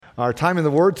Our time in the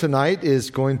Word tonight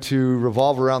is going to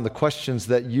revolve around the questions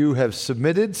that you have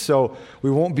submitted. So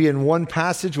we won't be in one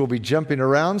passage. We'll be jumping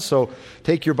around. So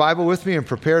take your Bible with me and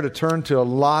prepare to turn to a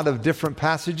lot of different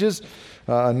passages,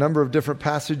 a number of different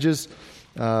passages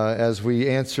as we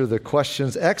answer the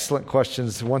questions, excellent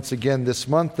questions once again this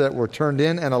month that were turned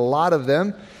in, and a lot of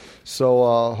them.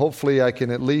 So hopefully I can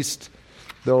at least,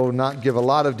 though not give a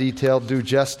lot of detail, do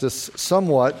justice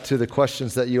somewhat to the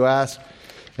questions that you asked,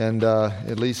 and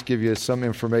at least give you some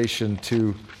information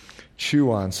to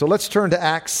chew on. So let's turn to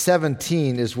Acts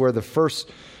 17 is where the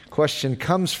first question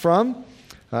comes from.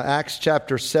 Acts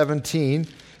chapter 17.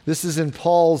 This is in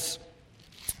Paul's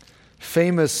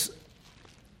famous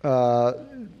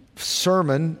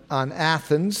sermon on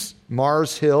Athens,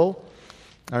 Mars Hill.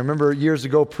 I remember years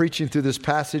ago preaching through this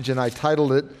passage, and I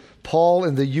titled it Paul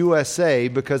in the USA,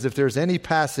 because if there's any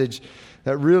passage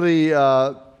that really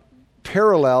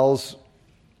parallels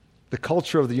the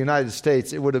culture of the United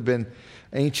States, it would have been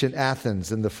ancient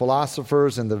Athens and the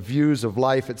philosophers and the views of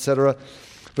life, etc.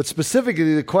 But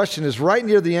specifically, the question is right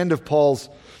near the end of Paul's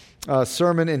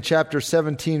sermon in chapter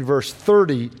 17, verse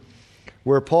 30,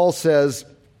 where Paul says,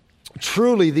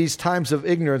 "Truly these times of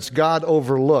ignorance God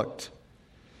overlooked,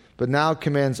 but now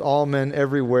commands all men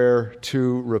everywhere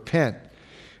to repent."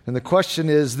 And the question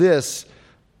is this: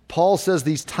 Paul says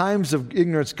these times of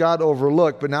ignorance God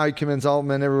overlooked, but now he commands all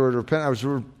men everywhere to repent. I was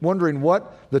wondering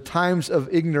what the times of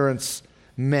ignorance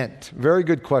meant. Very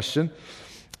good question.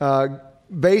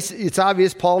 It's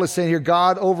obvious Paul is saying here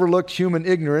God overlooked human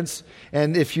ignorance,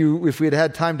 and if we had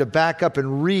had time to back up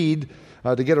and read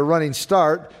to get a running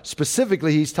start,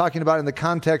 specifically he's talking about in the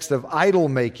context of idol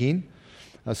making.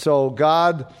 So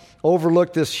God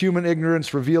overlooked this human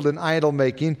ignorance revealed in idol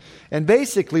making. And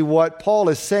basically what Paul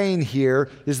is saying here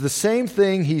is the same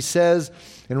thing he says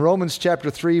in Romans chapter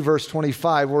 3, verse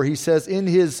 25, where he says in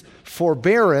his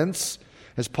forbearance,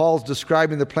 as Paul's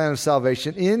describing the plan of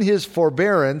salvation, in his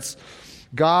forbearance,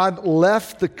 God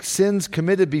left the sins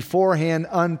committed beforehand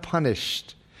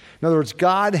unpunished. In other words,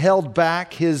 God held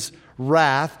back his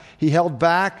wrath. He held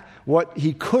back what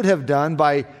he could have done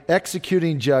by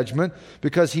executing judgment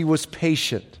because he was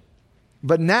patient.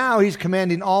 But now he's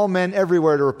commanding all men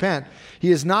everywhere to repent.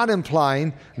 He is not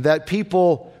implying that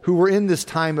people who were in this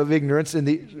time of ignorance,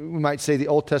 we might say the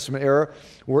Old Testament era,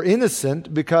 were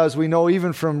innocent, because we know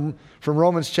even from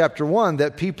Romans chapter 1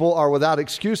 that people are without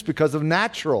excuse because of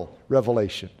natural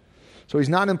revelation. So he's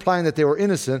not implying that they were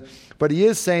innocent, but he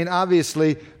is saying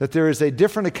obviously that there is a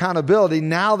different accountability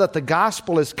now that the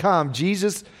gospel has come.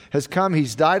 Jesus has come.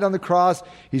 He's died on the cross.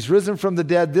 He's risen from the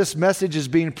dead. This message is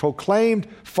being proclaimed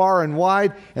far and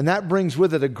wide, and that brings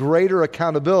with it a greater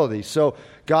accountability. So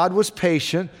God was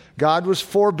patient. God was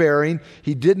forbearing.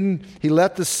 He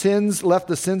left the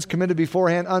sins committed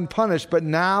beforehand unpunished, but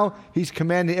now he's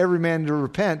commanding every man to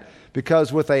repent,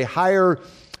 because with a higher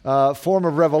form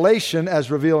of revelation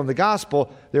as revealed in the gospel,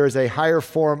 there is a higher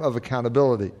form of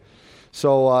accountability.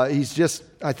 So he's just,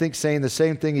 I think, saying the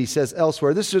same thing he says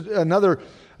elsewhere. This is another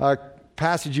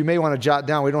passage you may want to jot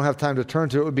down. We don't have time to turn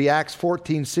to it. It would be Acts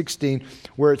 14:16,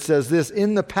 where it says this: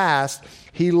 "In the past,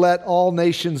 he let all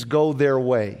nations go their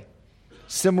way."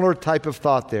 Similar type of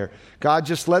thought there. God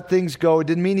just let things go. It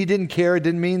didn't mean he didn't care. It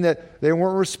didn't mean that they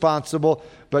weren't responsible.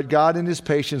 But God in his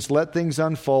patience let things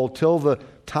unfold till the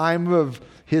time of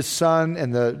his son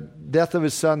and the death of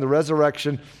his son, the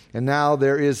resurrection. And now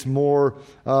there is more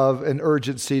of an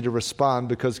urgency to respond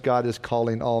because God is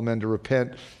calling all men to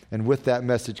repent. And with that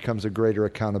message comes a greater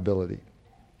accountability.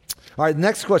 All right, the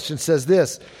next question says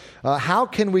this: how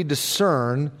can we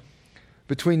discern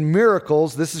between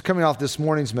miracles? This is coming off this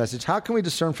morning's message. How can we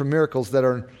discern from miracles that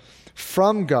are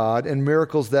from God and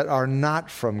miracles that are not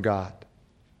from God?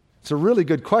 It's a really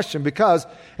good question, because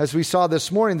as we saw this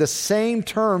morning, the same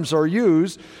terms are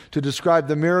used to describe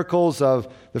the miracles of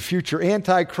the future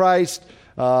Antichrist,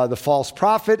 the false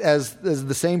prophet, as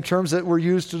the same terms that were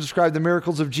used to describe the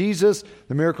miracles of Jesus,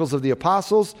 the miracles of the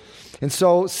apostles. And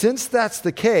so since that's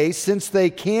the case, since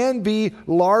they can be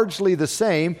largely the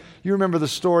same, you remember the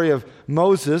story of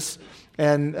Moses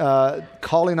and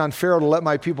calling on Pharaoh to let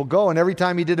my people go. And every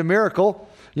time he did a miracle,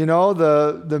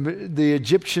 the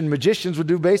Egyptian magicians would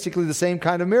do basically the same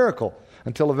kind of miracle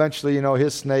until eventually,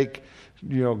 his snake,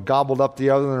 gobbled up the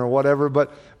other one or whatever.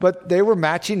 But they were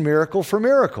matching miracle for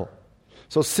miracle.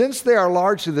 So since they are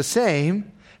largely the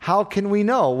same, how can we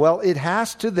know? Well, it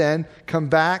has to then come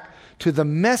back to the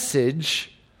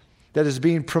message that is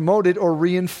being promoted or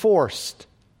reinforced.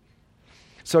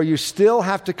 So you still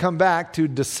have to come back to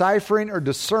deciphering or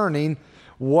discerning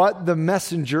what the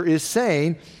messenger is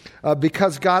saying,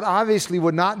 because God obviously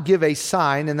would not give a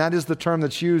sign, and that is the term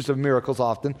that's used of miracles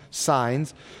often,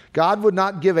 signs. God would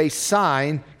not give a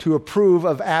sign to approve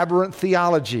of aberrant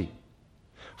theology.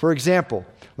 For example,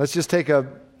 let's just take a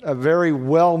very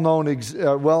well-known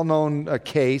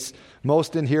case.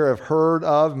 Most in here have heard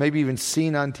of, maybe even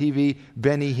seen on TV,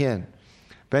 Benny Hinn.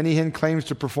 Benny Hinn claims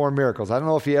to perform miracles. I don't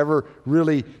know if he ever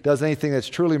really does anything that's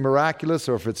truly miraculous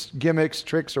or if it's gimmicks,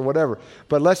 tricks, or whatever.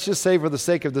 But let's just say for the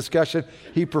sake of discussion,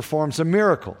 he performs a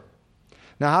miracle.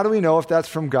 Now, how do we know if that's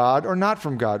from God or not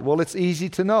from God? Well, it's easy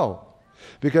to know.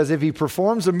 Because if he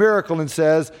performs a miracle and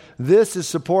says, this is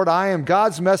support, I am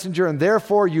God's messenger, and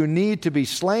therefore you need to be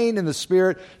slain in the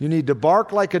Spirit, you need to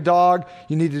bark like a dog,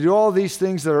 you need to do all these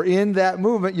things that are in that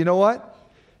movement, you know what?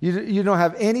 You don't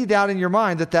have any doubt in your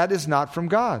mind that that is not from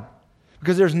God.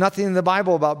 Because there's nothing in the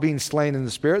Bible about being slain in the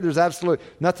Spirit. There's absolutely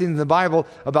nothing in the Bible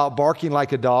about barking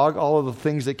like a dog, all of the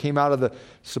things that came out of the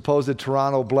supposed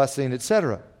Toronto blessing,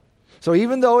 etc. So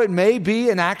even though it may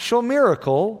be an actual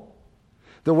miracle,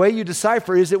 the way you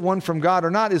decipher, is it one from God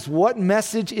or not, is what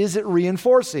message is it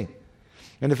reinforcing?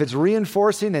 And if it's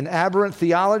reinforcing an aberrant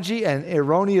theology, an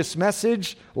erroneous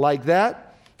message like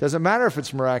that, doesn't matter if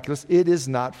it's miraculous, it is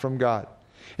not from God.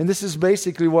 And this is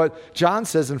basically what John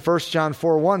says in 1 John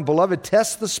 4:1, beloved,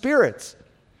 test the spirits.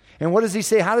 And what does he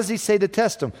say? How does he say to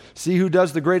test them? See who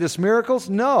does the greatest miracles?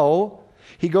 No.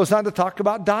 He goes on to talk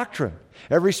about doctrine.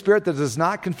 Every spirit that does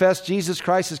not confess Jesus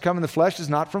Christ has come in the flesh is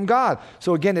not from God.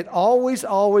 So again, it always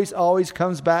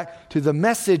comes back to the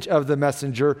message of the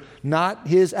messenger, not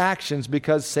his actions,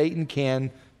 because Satan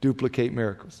can duplicate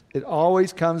miracles. It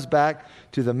always comes back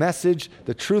to the message,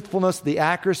 the truthfulness, the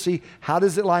accuracy. How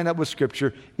does it line up with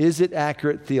Scripture? Is it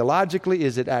accurate theologically?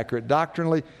 Is it accurate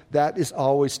doctrinally? That is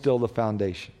always still the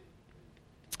foundation.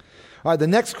 All right, the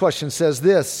next question says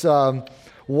this. I'm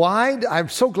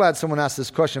so glad someone asked this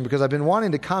question, because I've been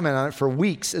wanting to comment on it for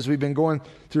weeks as we've been going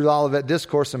through the Olivet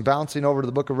Discourse and bouncing over to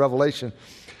the book of Revelation.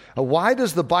 Why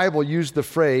does the Bible use the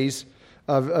phrase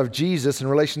of Jesus in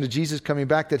relation to Jesus coming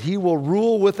back, that he will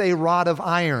rule with a rod of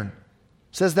iron?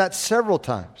 It says that several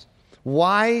times.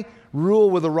 Why rule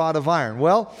with a rod of iron?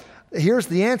 Well, here's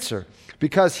the answer.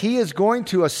 Because he is going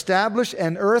to establish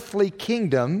an earthly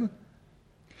kingdom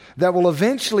that will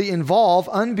eventually involve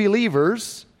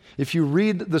unbelievers. If you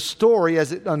read the story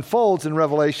as it unfolds in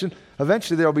Revelation,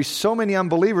 eventually there will be so many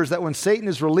unbelievers that when Satan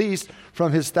is released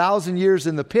from his 1,000 years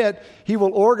in the pit, he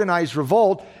will organize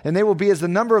revolt, and they will be as the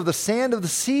number of the sand of the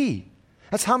sea.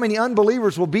 That's how many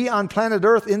unbelievers will be on planet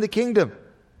Earth in the kingdom.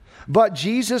 But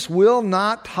Jesus will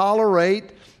not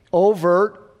tolerate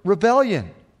overt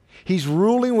rebellion. He's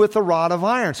ruling with a rod of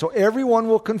iron, so everyone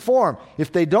will conform.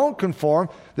 If they don't conform,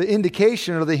 the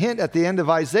indication or the hint at the end of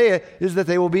Isaiah is that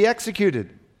they will be executed.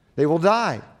 They will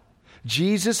die.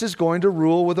 Jesus is going to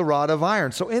rule with a rod of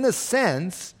iron. So in a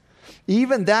sense,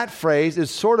 even that phrase is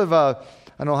sort of I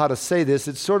don't know how to say this,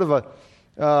 it's sort of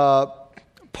a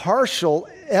partial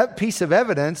piece of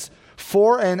evidence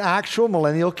for an actual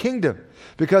millennial kingdom.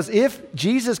 Because if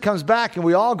Jesus comes back and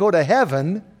we all go to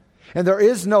heaven, and there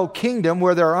is no kingdom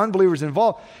where there are unbelievers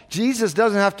involved, Jesus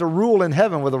doesn't have to rule in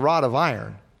heaven with a rod of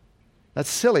iron. That's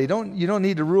silly. You don't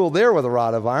need to rule there with a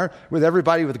rod of iron, with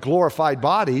everybody with glorified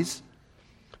bodies.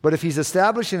 But if he's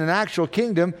establishing an actual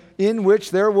kingdom in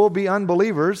which there will be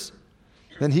unbelievers,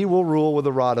 then he will rule with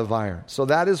a rod of iron. So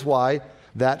that is why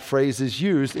that phrase is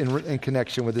used in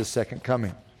connection with his second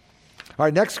coming. All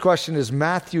right, next question is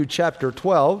Matthew chapter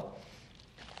 12.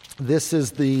 This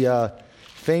is the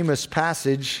famous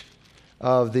passage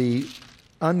of the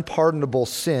unpardonable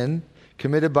sin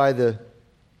committed by the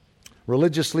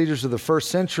religious leaders of the first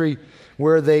century,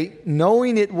 where they,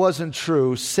 knowing it wasn't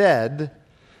true, said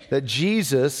that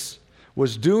Jesus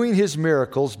was doing his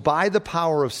miracles by the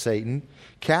power of Satan,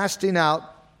 casting out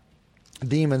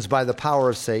demons by the power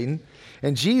of Satan.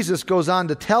 And Jesus goes on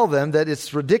to tell them that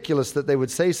it's ridiculous that they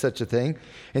would say such a thing.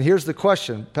 And here's the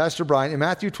question, Pastor Brian. In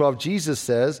Matthew 12, Jesus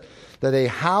says that a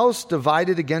house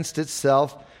divided against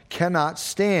itself cannot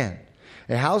stand.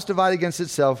 A house divided against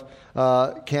itself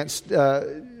cannot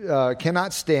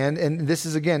stand. And this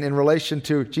is again in relation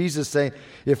to Jesus saying,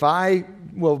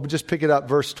 we'll just pick it up,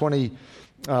 verse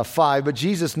 25. But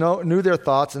Jesus knew their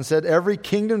thoughts and said, every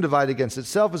kingdom divided against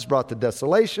itself is brought to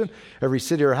desolation. Every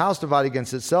city or house divided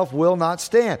against itself will not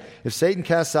stand. If Satan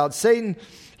casts out Satan,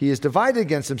 he is divided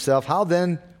against himself. How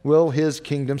then will his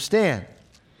kingdom stand?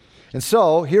 And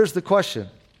so here's the question.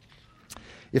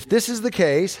 If this is the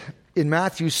case, in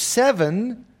Matthew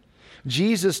 7,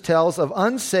 Jesus tells of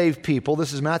unsaved people,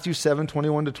 this is Matthew 7,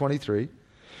 21 to 23.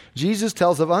 Jesus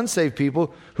tells of unsaved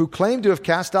people who claim to have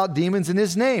cast out demons in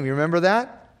his name. You remember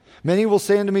that? Many will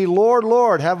say unto me, Lord,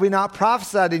 Lord, have we not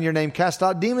prophesied in your name, cast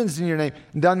out demons in your name,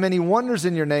 and done many wonders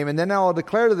in your name? And then I will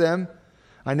declare to them,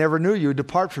 I never knew you.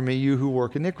 Depart from me, you who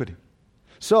work iniquity.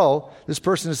 So this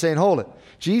person is saying, hold it.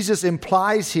 Jesus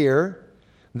implies here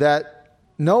that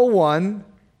no one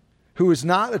who is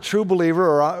not a true believer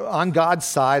or on God's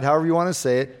side, however you want to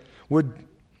say it, would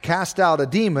cast out a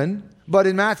demon. But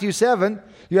in Matthew 7,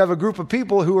 you have a group of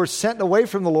people who are sent away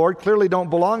from the Lord, clearly don't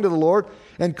belong to the Lord,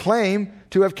 and claim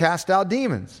to have cast out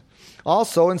demons.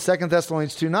 Also, in 2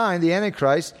 Thessalonians 2:9, the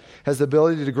Antichrist has the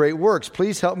ability to do great works.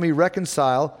 Please help me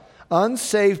reconcile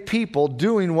unsaved people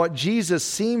doing what Jesus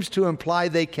seems to imply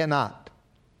they cannot.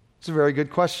 It's a very good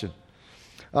question.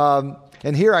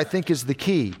 And here I think is the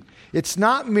key. It's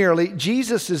not merely,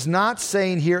 Jesus is not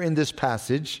saying here in this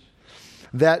passage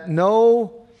that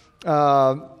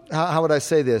how would I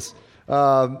say this?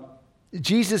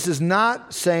 Jesus is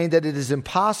not saying that it is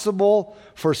impossible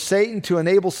for Satan to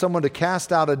enable someone to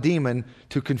cast out a demon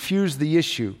to confuse the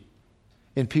issue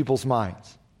in people's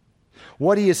minds.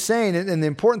 What he is saying, and the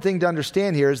important thing to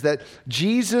understand here, is that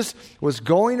Jesus was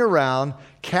going around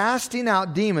casting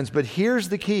out demons, but here's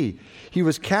the key. He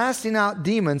was casting out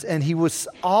demons, and he was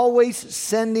always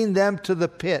sending them to the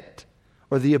pit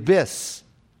or the abyss.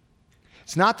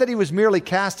 It's not that he was merely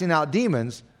casting out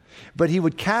demons, but he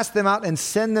would cast them out and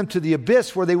send them to the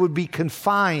abyss where they would be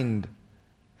confined.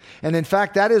 And in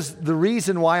fact, that is the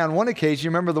reason why on one occasion,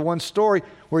 you remember the one story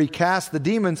where he cast the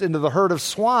demons into the herd of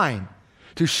swine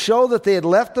to show that they had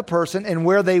left the person and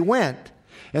where they went.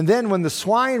 And then when the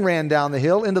swine ran down the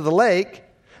hill into the lake,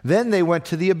 then they went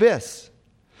to the abyss.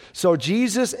 So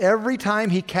Jesus, every time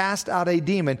he cast out a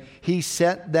demon, he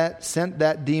sent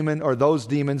that demon or those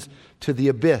demons to the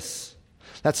abyss.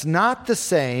 That's not the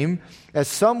same as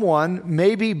someone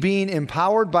maybe being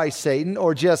empowered by Satan,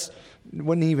 or just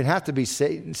wouldn't even have to be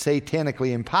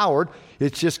satanically empowered.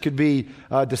 It just could be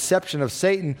a deception of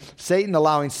Satan. Satan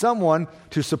allowing someone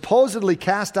to supposedly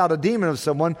cast out a demon of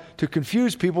someone to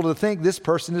confuse people to think this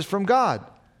person is from God.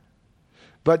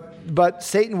 But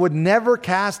Satan would never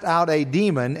cast out a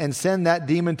demon and send that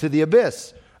demon to the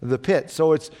abyss, the pit.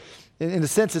 So it's, in a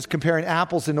sense, it's comparing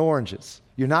apples and oranges.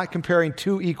 You're not comparing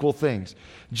two equal things.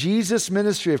 Jesus'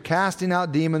 ministry of casting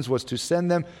out demons was to send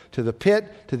them to the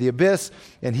pit, to the abyss.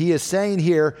 And he is saying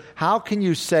here, how can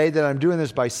you say that I'm doing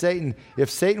this by Satan? If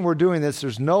Satan were doing this,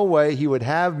 there's no way he would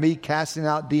have me casting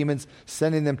out demons,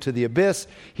 sending them to the abyss.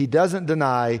 He doesn't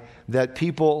deny that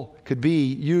people could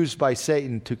be used by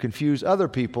Satan to confuse other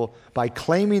people by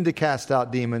claiming to cast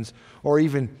out demons, or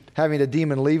even having a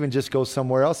demon leave and just go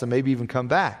somewhere else and maybe even come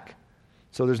back.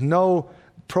 So there's no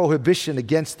prohibition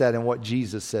against that in what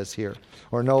Jesus says here,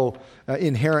 or no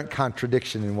inherent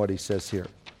contradiction in what he says here.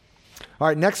 All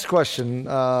right, next question.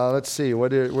 Let's see,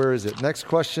 where is it? Next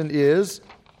question is,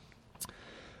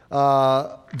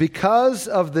 because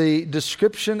of the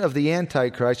description of the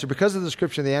Antichrist, or because of the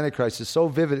description of the Antichrist is so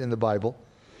vivid in the Bible,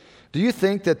 do you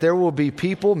think that there will be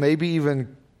people, maybe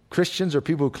even Christians or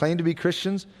people who claim to be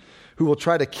Christians, who will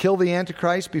try to kill the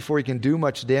Antichrist before he can do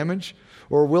much damage?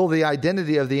 Or will the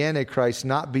identity of the Antichrist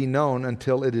not be known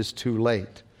until it is too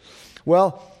late?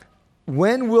 Well,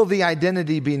 when will the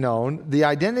identity be known? The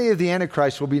identity of the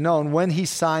Antichrist will be known when he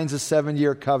signs a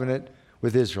 7-year covenant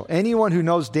with Israel. Anyone who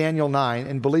knows Daniel 9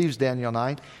 and believes Daniel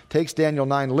 9, takes Daniel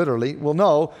 9 literally, will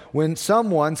know when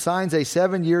someone signs a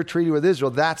 7-year treaty with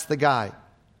Israel, that's the guy.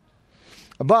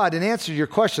 But in answer to your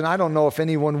question, I don't know if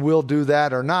anyone will do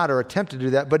that or not, or attempt to do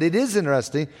that, but it is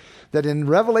interesting that in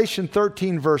Revelation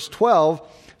 13, verse 12,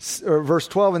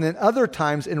 and then other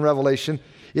times in Revelation,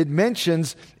 it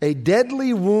mentions a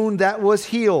deadly wound that was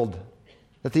healed,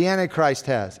 that the Antichrist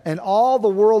has. And all the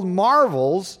world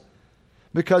marvels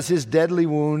because his deadly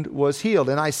wound was healed.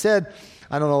 And I said,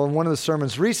 I don't know, in one of the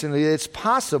sermons recently, it's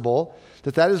possible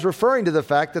that is referring to the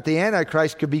fact that the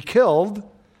Antichrist could be killed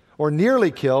or nearly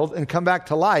killed and come back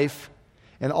to life,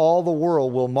 and all the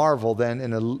world will marvel then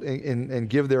and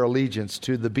give their allegiance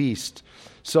to the beast.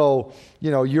 So,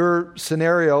 your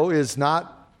scenario is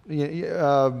not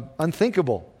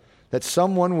unthinkable, that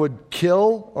someone would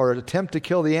kill or attempt to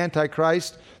kill the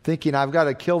Antichrist, thinking, I've got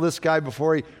to kill this guy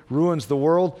before he ruins the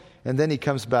world, and then he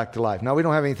comes back to life. Now, we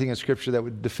don't have anything in Scripture that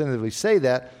would definitively say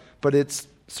that, but it's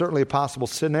certainly a possible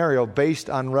scenario based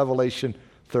on Revelation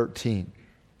 13.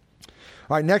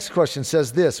 All right, next question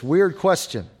says this, weird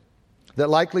question that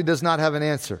likely does not have an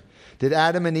answer. Did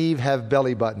Adam and Eve have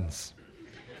belly buttons?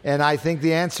 And I think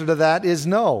the answer to that is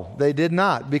no, they did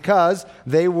not, because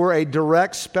they were a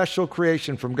direct special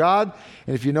creation from God.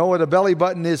 And if you know what a belly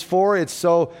button is for, it's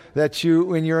so that you,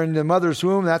 when you're in the mother's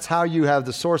womb, that's how you have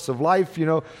the source of life,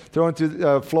 flowing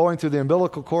through the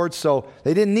umbilical cord. So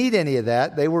they didn't need any of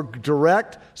that. They were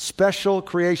direct, special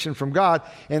creation from God.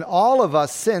 And all of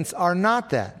us since are not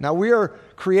that. Now, we are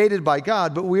created by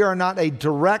God, but we are not a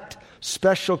direct,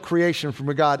 special creation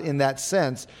from God in that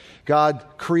sense. God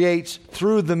creates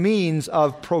through the means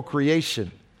of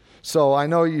procreation. So I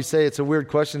know you say it's a weird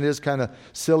question. It is kind of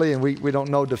silly, and we don't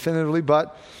know definitively.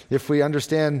 But if we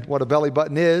understand what a belly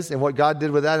button is and what God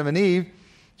did with Adam and Eve,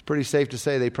 it's pretty safe to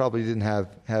say they probably didn't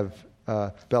have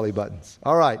belly buttons.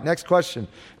 All right, next question.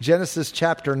 Genesis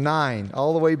chapter 9,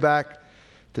 all the way back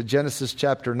to Genesis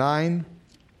chapter 9.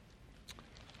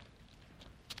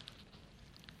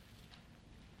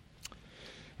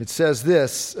 It says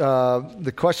this,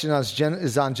 the question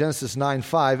is on Genesis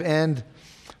 9:5, and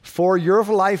for your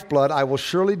lifeblood I will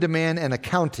surely demand an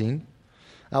accounting.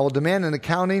 I will demand an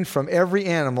accounting from every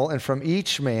animal and from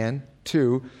each man,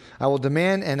 too. I will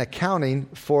demand an accounting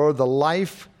for the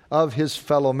life of his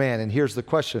fellow man. And here's the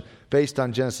question based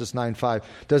on Genesis 9:5.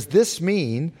 Does this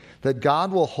mean that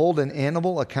God will hold an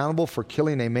animal accountable for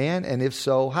killing a man? And if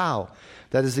so, how?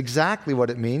 That is exactly what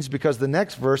it means, because the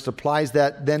next verse applies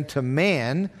that then to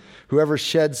man. Whoever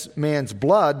sheds man's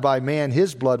blood, by man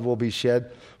his blood will be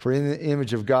shed, for in the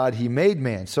image of God he made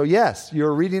man. So yes,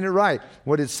 you're reading it right.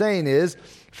 What it's saying is,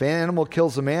 if an animal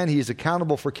kills a man, he is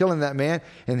accountable for killing that man.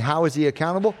 And how is he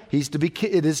accountable?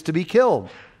 It is to be killed.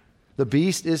 The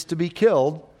beast is to be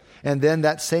killed. And then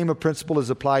that same principle is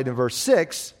applied in verse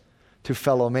 6 to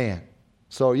fellow man.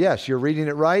 So yes, you're reading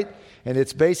it right. And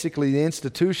it's basically the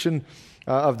institution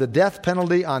of the death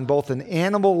penalty on both an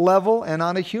animal level and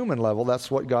on a human level. That's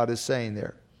what God is saying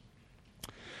there.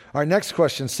 Our next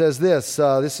question says this.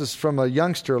 This is from a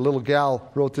youngster. A little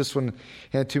gal wrote this one,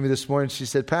 handed to me this morning. She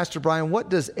said, Pastor Brian, what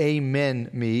does amen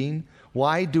mean?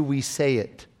 Why do we say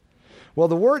it? Well,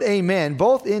 the word amen,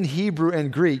 both in Hebrew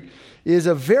and Greek, is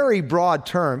a very broad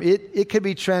term. It could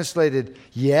be translated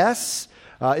yes.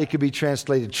 It could be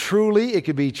translated truly. It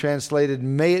could be translated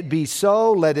may it be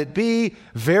so, let it be,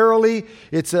 verily.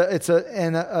 It's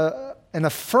an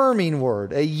affirming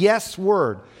word, a yes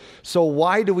word. So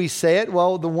why do we say it?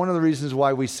 Well, one of the reasons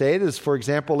why we say it is, for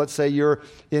example, let's say you're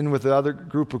in with another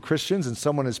group of Christians and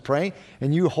someone is praying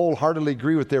and you wholeheartedly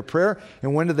agree with their prayer.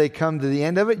 And when do they come to the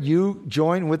end of it? You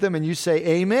join with them and you say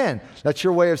amen. That's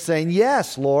your way of saying,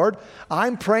 yes, Lord,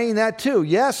 I'm praying that too.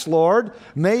 Yes, Lord,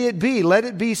 may it be. Let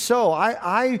it be so.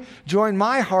 I join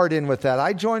my heart in with that.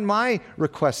 I join my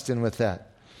request in with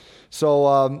that.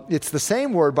 So it's the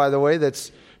same word, by the way,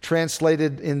 that's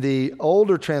translated in the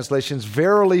older translations,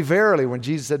 verily, verily. When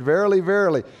Jesus said, verily,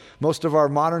 verily. Most of our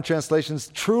modern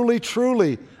translations, truly,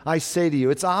 truly, I say to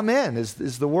you. It's amen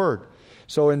is the word.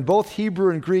 So in both Hebrew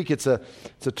and Greek, it's a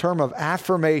term of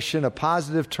affirmation, a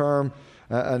positive term,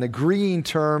 an agreeing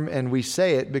term, and we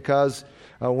say it because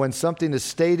when something is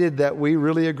stated that we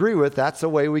really agree with, that's a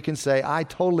way we can say, I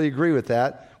totally agree with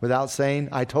that, without saying,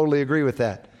 I totally agree with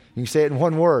that. You can say it in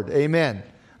one word, amen.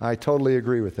 I totally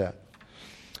agree with that.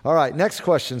 All right, next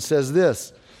question says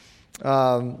this.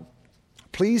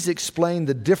 Please explain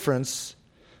the difference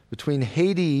between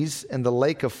Hades and the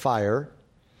lake of fire.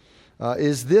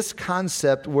 Is this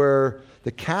concept where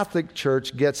the Catholic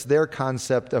Church gets their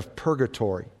concept of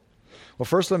purgatory? Well,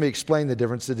 first let me explain the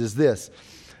difference. It is this.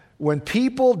 When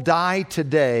people die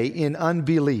today in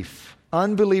unbelief,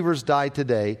 unbelievers die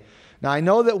today. Now, I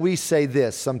know that we say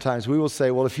this sometimes. We will say,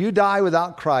 well, if you die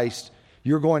without Christ,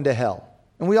 you're going to hell.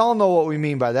 And we all know what we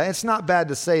mean by that. It's not bad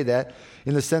to say that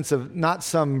in the sense of not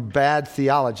some bad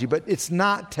theology, but it's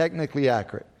not technically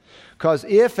accurate. Because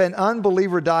if an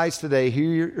unbeliever dies today,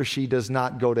 he or she does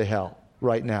not go to hell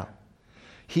right now.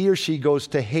 He or she goes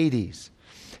to Hades.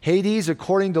 Hades,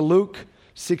 according to Luke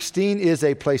 16, is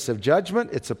a place of judgment.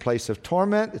 It's a place of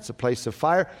torment. It's a place of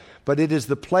fire. But it is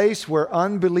the place where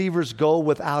unbelievers go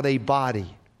without a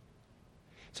body.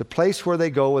 It's a place where they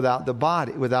go without the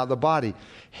body.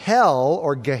 Hell,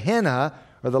 or Gehenna,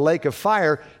 or the lake of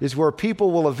fire, is where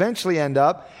people will eventually end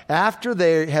up after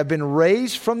they have been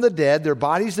raised from the dead, their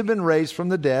bodies have been raised from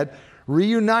the dead,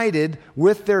 reunited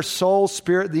with their soul,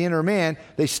 spirit, the inner man.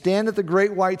 They stand at the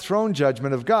great white throne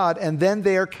judgment of God, and then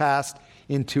they are cast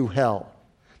into hell.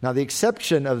 Now, the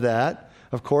exception of that,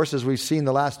 of course, as we've seen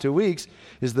the last 2 weeks,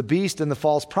 is the beast and the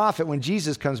false prophet. When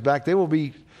Jesus comes back, they will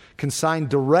be consigned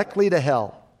directly to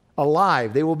hell.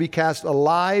 Alive. They will be cast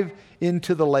alive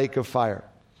into the lake of fire.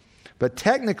 But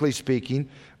technically speaking,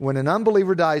 when an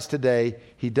unbeliever dies today,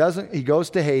 he goes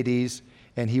to Hades,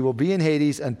 and he will be in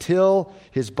Hades until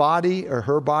his body or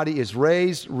her body is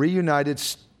raised, reunited,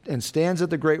 and stands at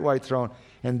the great white throne,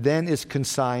 and then is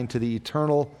consigned to the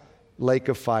eternal lake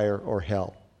of fire or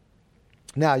hell.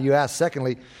 Now, you ask,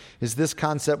 secondly, is this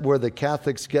concept where the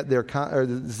Catholics get their, or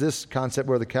is this concept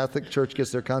where the Catholic Church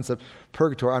gets their concept of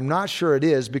purgatory? I'm not sure it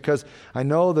is, because I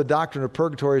know the doctrine of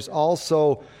purgatory is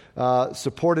also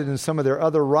supported in some of their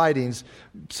other writings.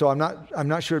 So I'm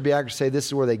not sure it'd be accurate to say this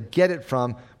is where they get it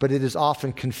from, but it is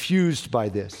often confused by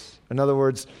this. In other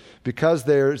words, because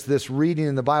there's this reading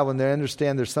in the Bible and they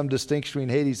understand there's some distinction between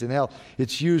Hades and hell,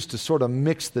 it's used to sort of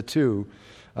mix the two.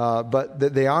 But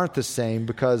they aren't the same,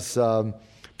 because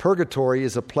purgatory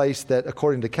is a place that,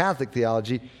 according to Catholic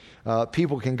theology,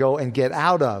 people can go and get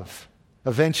out of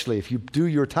eventually if you do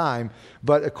your time.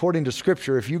 But according to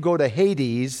Scripture, if you go to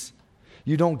Hades,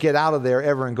 you don't get out of there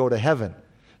ever and go to heaven.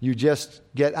 You just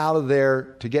get out of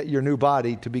there to get your new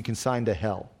body to be consigned to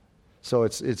hell. So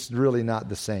it's really not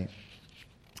the same.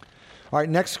 All right,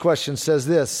 next question says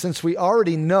this. Since we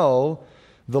already know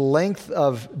the length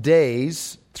of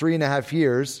days, 3.5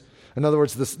 years, in other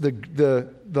words, the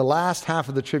last half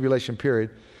of the tribulation period,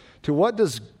 to what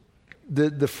does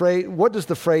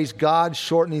the phrase God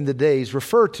shortening the days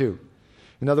refer to?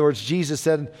 In other words, Jesus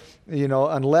said,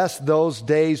 unless those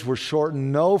days were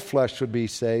shortened, no flesh would be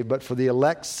saved, but for the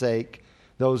elect's sake,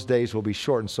 those days will be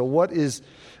shortened. So what is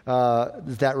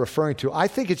that referring to? I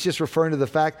think it's just referring to the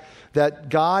fact that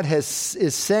God is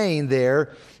saying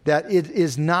there that it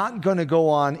is not going to go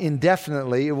on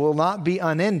indefinitely. It will not be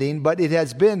unending, but it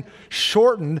has been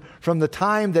shortened from the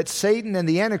time that Satan and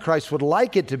the Antichrist would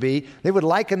like it to be. They would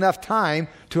like enough time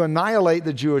to annihilate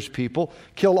the Jewish people,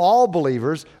 kill all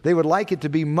believers. They would like it to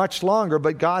be much longer,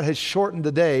 but God has shortened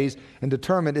the days and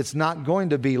determined it's not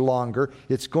going to be longer.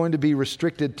 It's going to be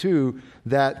restricted to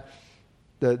that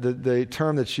the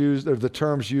term that's used, or the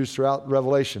terms used throughout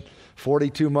Revelation.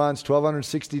 42 months,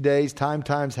 1,260 days, time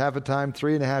times half a time,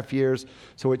 3.5 years.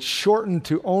 So it's shortened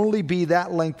to only be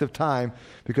that length of time,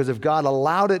 because if God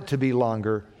allowed it to be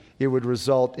longer, it would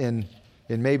result in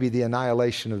maybe the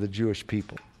annihilation of the Jewish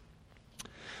people.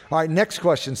 All right, next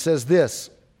question says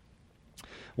this.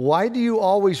 Why do you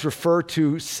always refer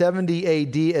to 70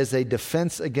 AD as a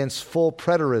defense against full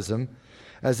preterism,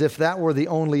 as if that were the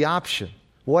only option?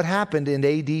 What happened in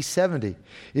AD 70?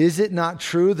 Is it not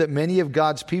true that many of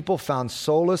God's people found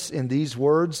solace in these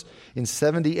words in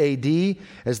 70 AD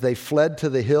as they fled to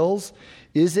the hills?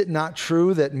 Is it not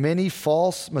true that many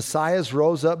false messiahs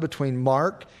rose up between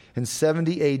Mark and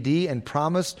 70 AD and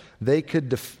promised they could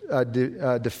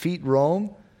defeat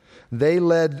Rome? They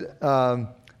led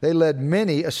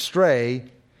many astray,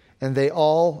 and they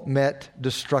all met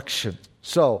destruction.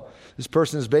 So this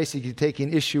person is basically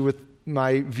taking issue with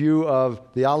my view of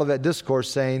the Olivet Discourse,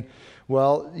 saying,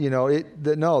 well,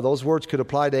 no, those words could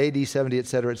apply to AD 70, et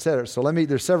cetera, et cetera. So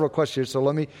there's several questions, so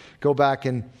let me go back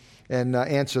and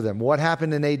answer them. What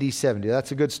happened in AD 70?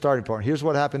 That's a good starting point. Here's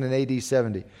what happened in AD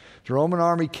 70. The Roman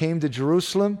army came to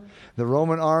Jerusalem. The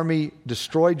Roman army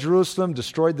destroyed Jerusalem,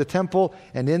 destroyed the temple,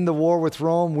 and in the war with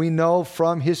Rome, we know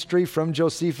from history, from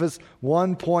Josephus,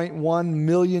 1.1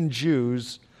 million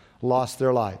Jews lost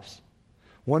their lives.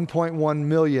 1.1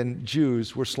 million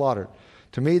Jews were slaughtered.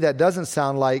 To me, that doesn't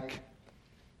sound like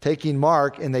taking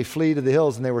Mark and they flee to the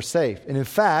hills and they were safe. And in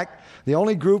fact, the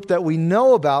only group that we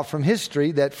know about from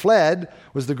history that fled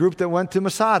was the group that went to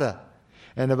Masada.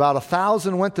 And about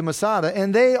 1,000 went to Masada,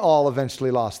 and they all eventually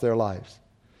lost their lives.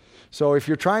 So if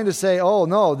you're trying to say, oh,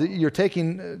 no, you're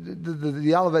taking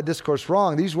the Olivet Discourse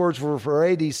wrong, these words were for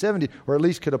AD 70, or at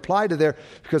least could apply to there,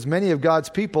 because many of God's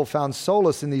people found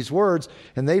solace in these words,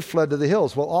 and they fled to the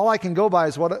hills. Well, all I can go by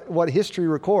is what history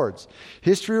records.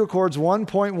 History records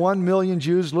 1.1 million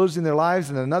Jews losing their lives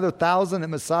and another 1,000 at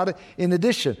Masada. In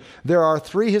addition, there are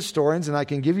 3 historians, and I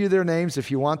can give you their names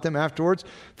if you want them afterwards,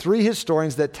 3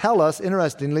 historians that tell us,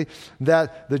 interestingly,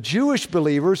 that the Jewish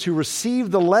believers who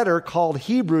received the letter called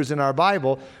Hebrews in our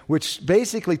Bible, which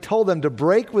basically told them to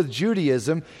break with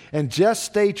Judaism and just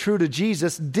stay true to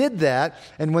Jesus, did that.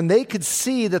 And when they could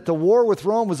see that the war with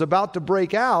Rome was about to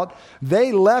break out,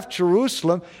 they left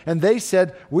Jerusalem and they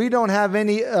said, we don't have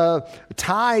any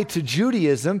tie to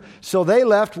Judaism. So they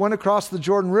left, went across the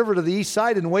Jordan River to the east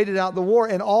side and waited out the war.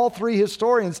 And all 3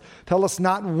 historians tell us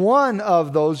not one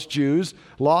of those Jews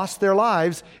lost their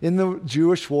lives in the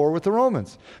Jewish war with the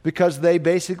Romans, because they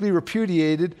basically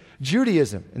repudiated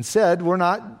Judaism and said, we're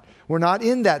not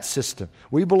in that system.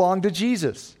 We belong to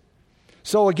Jesus.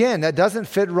 So again, that doesn't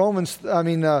fit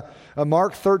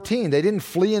Mark 13. They didn't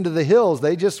flee into the hills.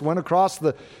 They just went across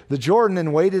the Jordan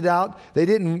and waited out. They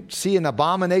didn't see an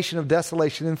abomination of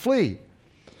desolation and flee.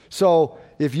 So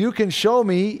if you can show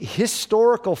me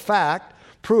historical fact,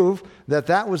 proof that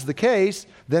that was the case,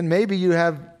 then maybe you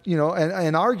have,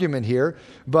 an argument here.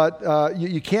 But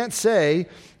you can't say,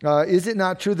 is it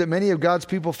not true that many of God's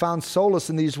people found solace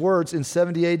in these words in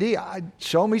 70 AD?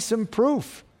 Show me some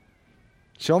proof.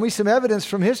 Show me some evidence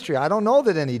from history. I don't know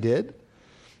that any did.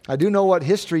 I do know what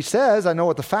history says. I know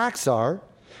what the facts are.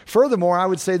 Furthermore, I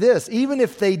would say this, even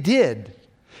if they did,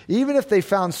 even if they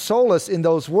found solace in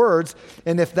those words,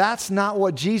 and if that's not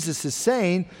what Jesus is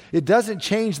saying, it doesn't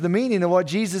change the meaning of what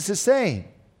Jesus is saying.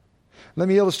 Let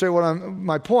me illustrate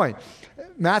my point.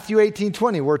 Matthew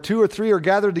 18:20, where 2 or 3 are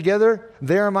gathered together,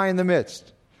 there am I in the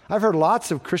midst. I've heard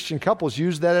lots of Christian couples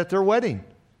use that at their wedding.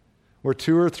 Where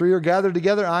 2 or 3 are gathered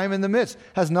together, I am in the midst.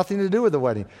 Has nothing to do with the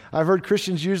wedding. I've heard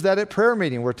Christians use that at prayer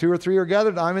meeting. Where 2 or 3 are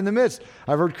gathered, I'm in the midst.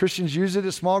 I've heard Christians use it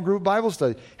at small group Bible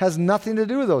study. Has nothing to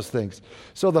do with those things.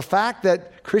 So the fact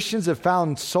that Christians have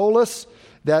found solace,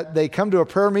 that they come to a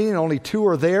prayer meeting and only 2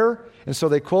 are there, and so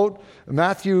they quote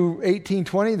Matthew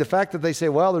 18:20, the fact that they say,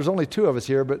 well, there's only 2 of us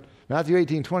here, but Matthew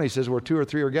 18:20 says, where 2 or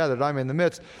 3 are gathered, I'm in the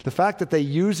midst. The fact that they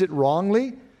use it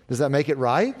wrongly, does that make it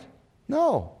right?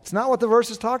 No, it's not what the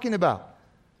verse is talking about.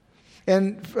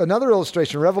 And another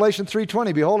illustration, Revelation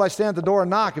 3:20, behold, I stand at the door and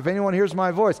knock. If anyone hears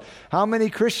my voice. How many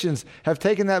Christians have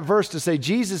taken that verse to say,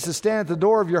 Jesus is standing at the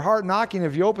door of your heart knocking.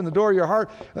 If you open the door of your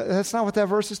heart, that's not what that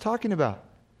verse is talking about.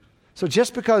 So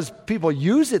just because people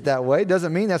use it that way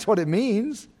doesn't mean that's what it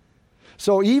means.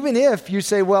 So even if you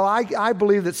say, well, I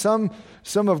believe that some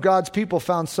of God's people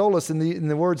found solace in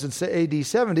the words in AD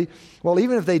 70, well,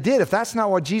 even if they did, if that's not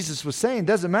what Jesus was saying, it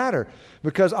doesn't matter.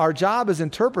 Because our job as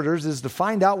interpreters is to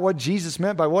find out what Jesus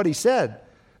meant by what he said,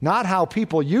 not how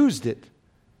people used it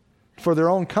for their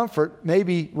own comfort,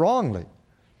 maybe wrongly.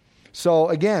 So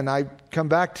again, I come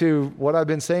back to what I've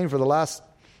been saying for the last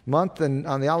month and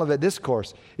on the Olivet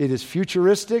Discourse. It is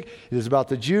futuristic. It is about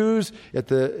the Jews at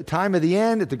the time of the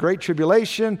end, at the Great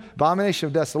Tribulation, abomination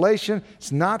of desolation.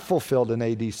 It's not fulfilled in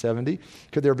AD 70.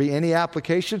 Could there be any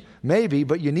application? Maybe,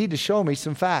 but you need to show me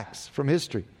some facts from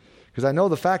history. Because I know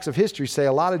the facts of history say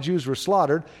a lot of Jews were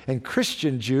slaughtered and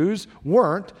Christian Jews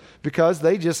weren't because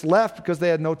they just left because they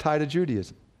had no tie to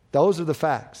Judaism. Those are the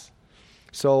facts.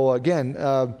 So again,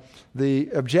 the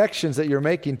objections that you're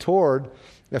making toward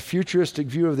a futuristic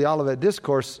view of the Olivet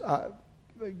Discourse,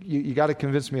 you got to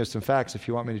convince me of some facts if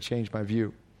you want me to change my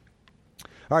view.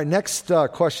 All right, next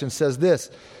question says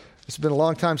this. It's been a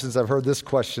long time since I've heard this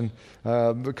question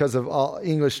because of all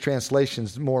English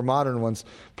translations, more modern ones.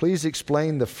 Please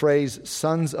explain the phrase,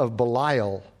 sons of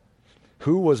Belial.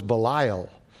 Who was Belial?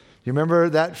 You remember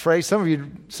that phrase? Some of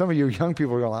you young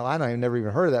people are going, I've never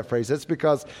even heard of that phrase. That's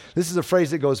because this is a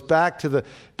phrase that goes back to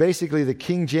basically the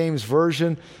King James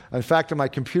Version. In fact, on my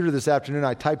computer this afternoon,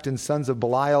 I typed in sons of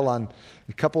Belial on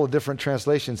a couple of different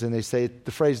translations, and they say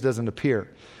the phrase doesn't appear.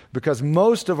 Because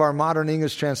most of our modern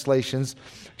English translations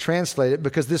translate it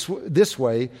because this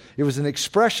way, it was an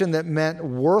expression that meant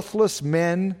worthless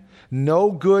men, no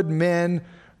good men,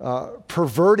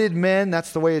 perverted men.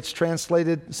 That's the way it's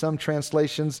translated, some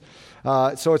translations.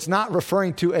 So it's not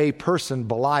referring to a person,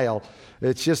 Belial.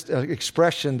 It's just an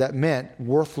expression that meant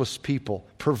worthless people,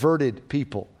 perverted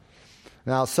people.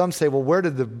 Now, some say, well, where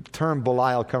did the term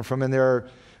Belial come from? And there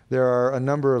are a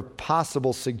number of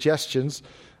possible suggestions.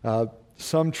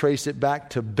 Some trace it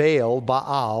back to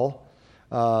Baal,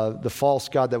 the false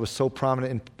god that was so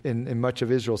prominent in much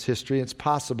of Israel's history. It's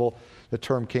possible the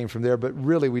term came from there, but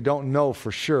really we don't know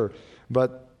for sure.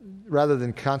 But rather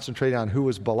than concentrating on who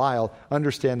was Belial,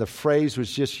 understand the phrase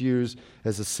was just used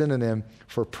as a synonym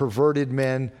for perverted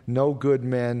men, no good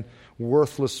men,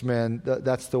 worthless men.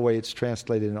 That's the way it's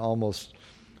translated in almost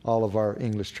all of our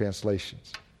English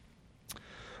translations.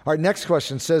 All right, next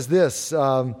question says this.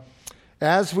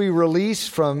 As we release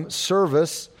from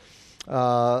service,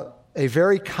 a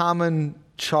very common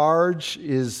charge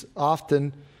is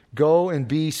often go and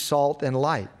be salt and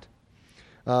light.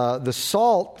 The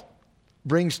salt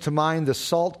brings to mind the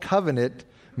salt covenant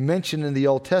mentioned in the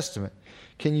Old Testament.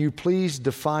 Can you please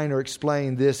define or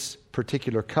explain this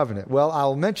particular covenant? Well,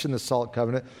 I'll mention the salt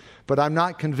covenant, but I'm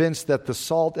not convinced that the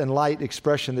salt and light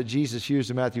expression that Jesus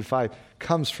used in Matthew 5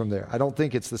 comes from there. I don't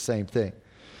think it's the same thing.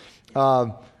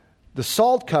 The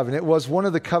salt covenant was one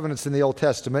of the covenants in the Old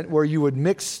Testament where you would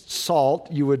mix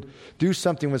salt, you would do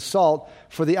something with salt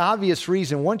for the obvious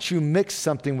reason, once you mix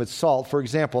something with salt, for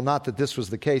example, not that this was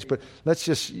the case, but let's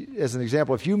just, as an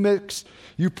example, if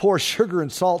you pour sugar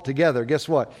and salt together, guess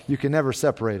what? You can never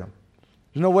separate them.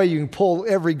 There's no way you can pull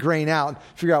every grain out and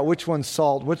figure out which one's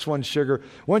salt, which one's sugar.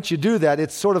 Once you do that,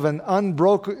 it's sort of an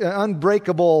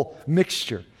unbreakable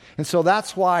mixture. And so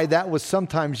that's why that was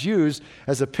sometimes used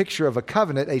as a picture of a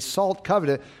covenant. A salt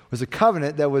covenant was a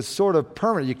covenant that was sort of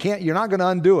permanent. You're not going to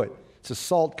undo it. It's a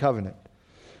salt covenant.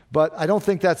 But I don't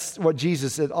think that's what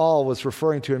Jesus at all was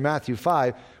referring to in Matthew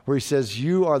 5, where he says,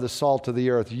 you are the salt of the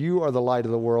earth, you are the light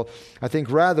of the world. I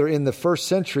think rather in the first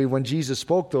century when Jesus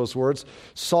spoke those words,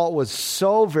 salt was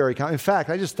so very common. In fact,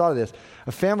 I just thought of this.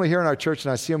 A family here in our church,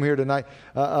 and I see them here tonight,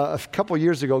 a couple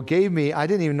years ago gave me, I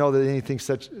didn't even know that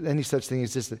any such thing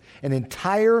existed, an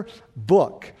entire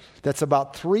book that's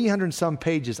about 300 and some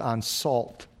pages on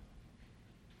salt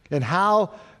and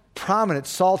how prominent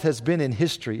salt has been in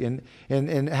history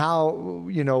and how,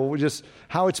 just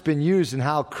how it's been used and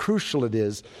how crucial it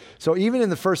is. So even in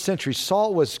the first century,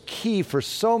 salt was key for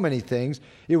so many things.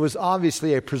 It was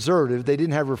obviously a preservative. They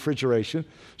didn't have refrigeration,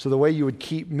 so the way you would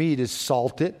keep meat is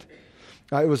salt it.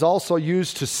 It was also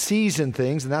used to season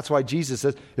things, and that's why Jesus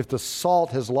says, if the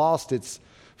salt has lost its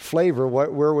flavor,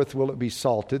 wherewith will it be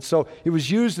salted? So it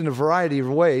was used in a variety of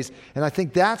ways, and I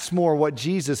think that's more what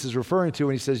Jesus is referring to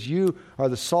when he says, you are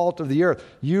the salt of the earth.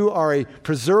 You are a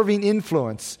preserving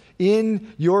influence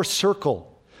in your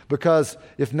circle, because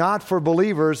if not for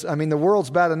believers, the world's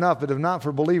bad enough, but if not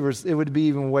for believers, it would be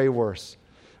even way worse.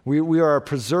 We are a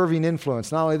preserving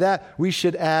influence. Not only that, we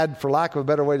should add, for lack of a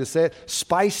better way to say it,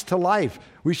 spice to life.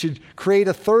 We should create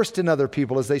a thirst in other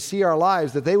people as they see our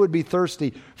lives, that they would be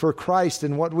thirsty for Christ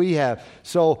and what we have.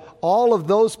 So all of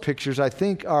those pictures, I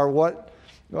think, are what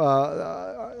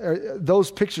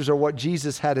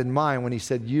Jesus had in mind when he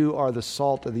said, you are the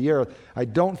salt of the earth. I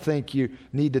don't think you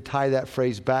need to tie that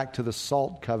phrase back to the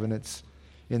salt covenants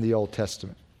in the Old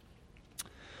Testament.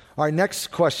 All right, next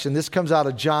question. This comes out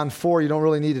of John 4. You don't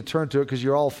really need to turn to it because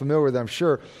you're all familiar with it, I'm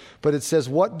sure. But it says,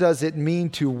 what does it mean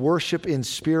to worship in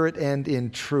spirit and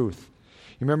in truth?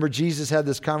 You remember Jesus had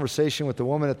this conversation with the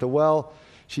woman at the well.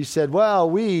 She said, well,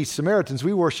 we Samaritans,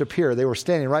 we worship here. They were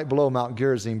standing right below Mount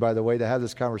Gerizim, by the way, to have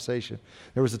this conversation.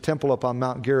 There was a temple up on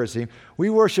Mount Gerizim. We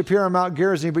worship here on Mount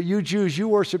Gerizim, but you Jews, you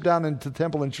worship down in the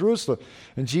temple in Jerusalem.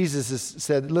 And Jesus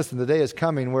said, listen, the day is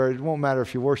coming where it won't matter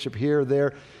if you worship here or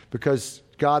there, because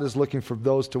God is looking for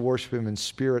those to worship him in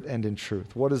spirit and in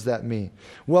truth. What does that mean?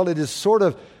 Well, it is sort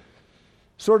of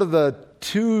the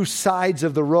two sides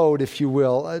of the road, if you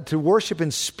will. To worship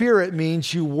in spirit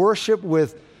means you worship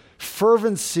with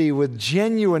fervency, with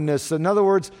genuineness. In other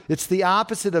words, it's the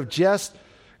opposite of just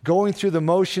going through the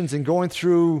motions and going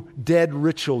through dead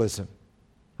ritualism.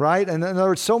 Right? And in other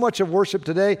words, so much of worship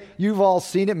today, you've all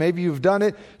seen it. Maybe you've done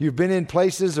it. You've been in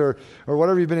places or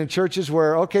whatever, you've been in churches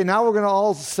where, okay, now we're going to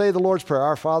all say the Lord's Prayer.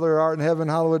 Our Father who art in heaven,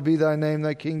 hallowed be thy name,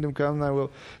 thy kingdom come, thy will.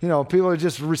 People are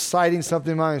just reciting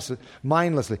something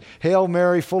mindlessly. Hail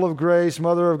Mary, full of grace,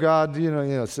 Mother of God.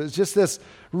 It's just this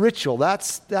ritual.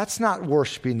 That's not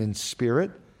worshiping in spirit.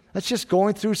 That's just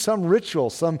going through some ritual,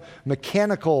 some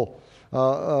mechanical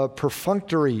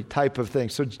perfunctory type of thing.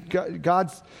 So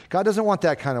God doesn't want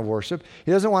that kind of worship.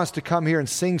 He doesn't want us to come here and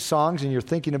sing songs and you're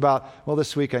thinking about, well,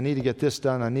 this week I need to get this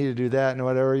done, I need to do that, and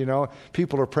whatever,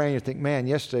 People are praying, you think, man,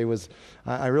 yesterday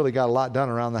I really got a lot done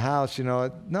around the house,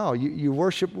 No, you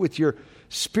worship with your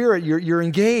spirit, you're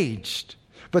engaged.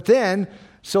 But then,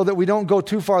 so that we don't go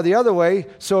too far the other way,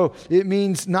 so it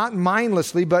means not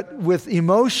mindlessly, but with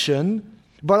emotion,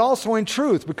 but also in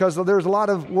truth, because there's a lot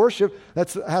of worship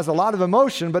that has a lot of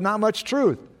emotion, but not much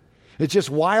truth. It's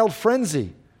just wild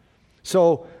frenzy.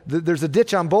 So there's a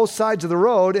ditch on both sides of the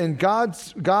road, and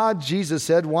God, Jesus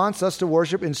said, wants us to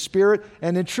worship in spirit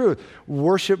and in truth.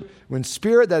 Worship in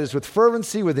spirit, that is with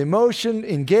fervency, with emotion,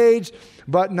 engaged,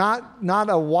 but not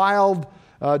a wild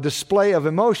display of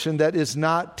emotion that is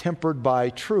not tempered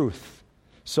by truth.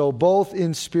 So both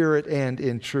in spirit and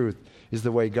in truth is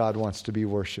the way God wants to be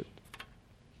worshiped.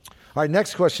 All right,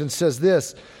 next question says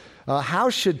this. How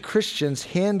should Christians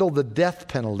handle the death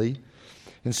penalty,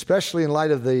 especially in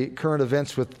light of the current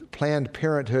events with Planned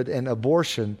Parenthood and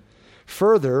abortion?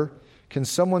 Further, can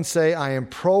someone say, I am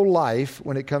pro-life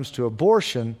when it comes to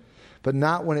abortion, but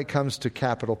not when it comes to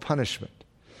capital punishment?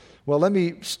 Well, let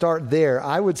me start there.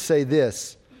 I would say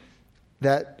this,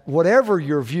 that whatever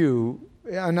your view,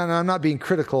 and I'm not being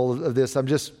critical of this, I'm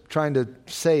just trying to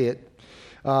say it,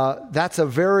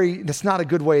 it's not a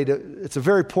good way it's a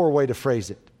very poor way to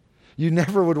phrase it. You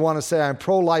never would want to say, I'm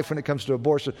pro-life when it comes to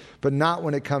abortion, but not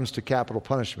when it comes to capital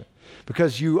punishment.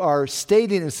 Because you are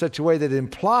stating in such a way that it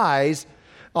implies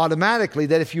automatically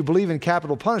that if you believe in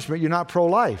capital punishment, you're not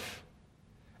pro-life.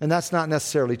 And that's not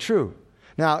necessarily true.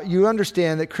 Now, you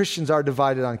understand that Christians are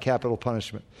divided on capital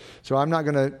punishment. So I'm not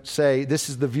going to say this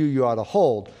is the view you ought to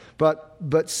hold,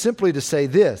 but simply to say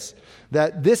this,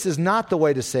 that this is not the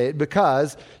way to say it,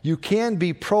 because you can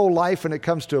be pro-life when it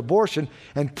comes to abortion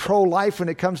and pro-life when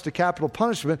it comes to capital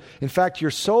punishment. In fact, you're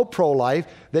so pro-life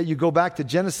that you go back to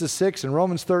Genesis 6 and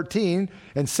Romans 13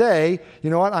 and say,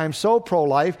 you know what, I'm so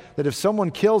pro-life that if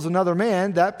someone kills another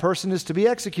man, that person is to be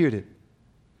executed.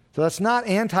 So that's not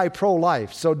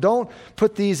anti-pro-life. So don't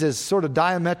put these as sort of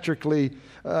diametrically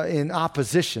in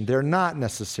opposition. They're not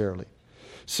necessarily.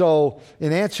 So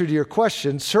in answer to your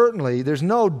question, certainly there's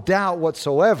no doubt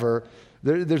whatsoever,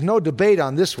 there's no debate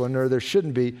on this one, or there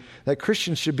shouldn't be, that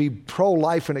Christians should be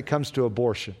pro-life when it comes to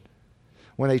abortion.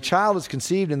 When a child is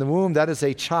conceived in the womb, that is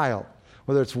a child.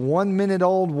 Whether it's 1 minute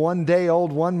old, 1 day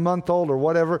old, 1 month old, or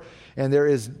whatever, and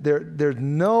there's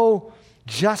no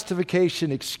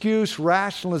justification, excuse,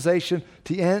 rationalization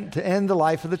to end the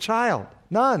life of the child.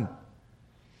 None.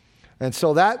 And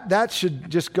so that should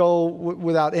just go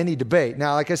without any debate.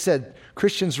 Now, like I said,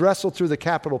 Christians wrestle through the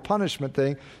capital punishment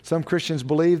thing. Some Christians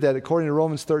believe that according to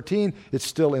Romans 13, it's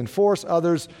still in force.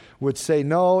 Others would say,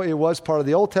 no, it was part of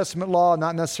the Old Testament law,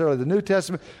 not necessarily the New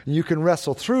Testament. And you can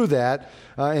wrestle through that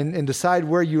and decide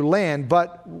where you land.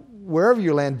 But wherever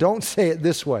you land, don't say it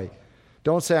this way.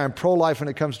 Don't say I'm pro-life when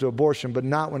it comes to abortion, but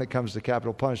not when it comes to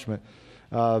capital punishment.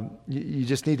 You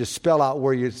just need to spell out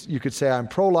where you could say, I'm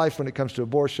pro-life when it comes to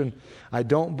abortion. I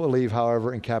don't believe,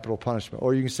 however, in capital punishment.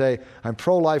 Or you can say, I'm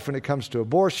pro-life when it comes to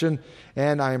abortion,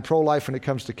 and I am pro-life when it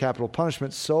comes to capital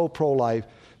punishment. So pro-life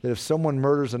that if someone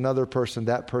murders another person,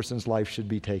 that person's life should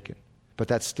be taken. But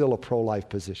that's still a pro-life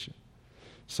position.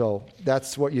 So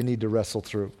that's what you need to wrestle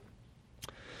through.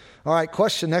 All right,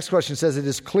 next question says, it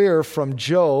is clear from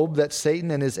Job that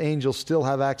Satan and his angels still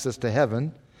have access to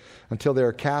heaven until they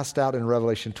are cast out in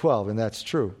Revelation 12, and that's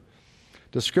true.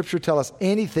 Does Scripture tell us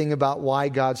anything about why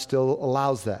God still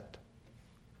allows that?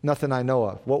 Nothing I know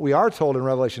of. What we are told in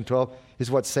Revelation 12 is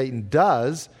what Satan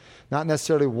does, not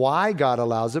necessarily why God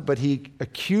allows it, but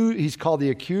he's called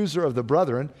the accuser of the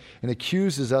brethren and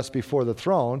accuses us before the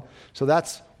throne. So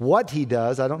that's what he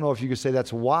does. I don't know if you could say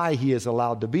that's why he is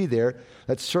allowed to be there.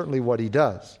 That's certainly what he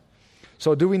does.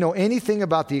 So do we know anything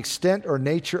about the extent or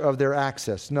nature of their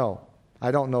access? No.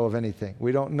 I don't know of anything.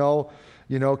 We don't know,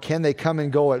 can they come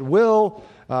and go at will?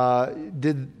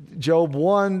 Did Job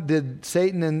 1, did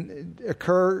Satan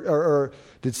occur, or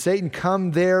did Satan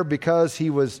come there because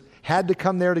he had to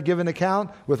come there to give an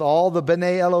account with all the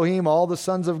B'nai Elohim, all the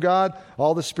sons of God,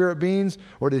 all the spirit beings,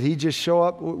 or did he just show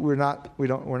up? We're not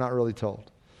really told.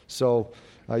 So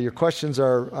your questions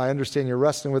are, I understand you're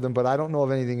wrestling with them, but I don't know of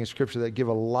anything in Scripture that give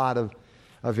a lot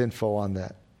of info on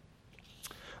that.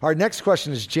 Our next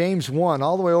question is James 1,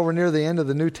 all the way over near the end of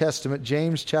the New Testament,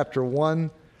 James chapter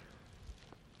 1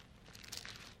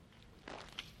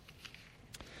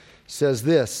 says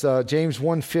this, James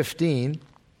 1:15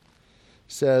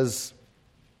 says,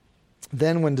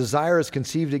 then when desire is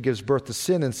conceived, it gives birth to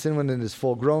sin, and sin when it is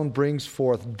full grown brings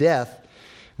forth death.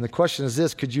 And the question is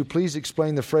this, could you please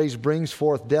explain the phrase brings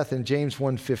forth death in James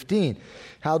 1:15?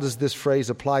 How does this phrase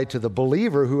apply to the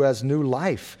believer who has new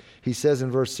life? He says in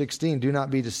verse 16, do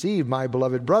not be deceived, my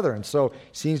beloved brethren. So he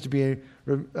seems to be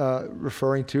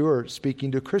referring to or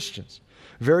speaking to Christians.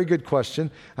 Very good question.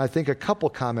 I think a couple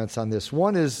comments on this.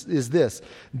 One is this.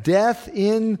 Death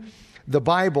in the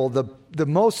Bible, the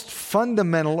most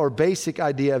fundamental or basic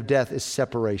idea of death is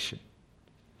separation.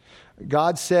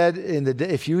 God said,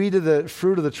 if you eat of the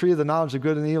fruit of the tree of the knowledge of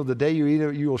good and evil, the day you eat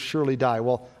it, you will surely die.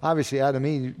 Well, obviously Adam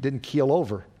and Eve didn't keel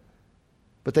over.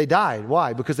 But they died.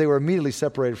 Why? Because they were immediately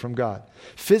separated from God.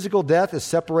 Physical death is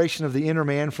separation of the inner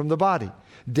man from the body.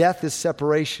 Death is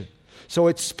separation. So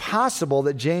it's possible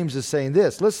that James is saying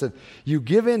this. Listen, you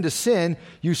give in to sin,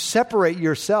 you separate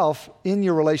yourself in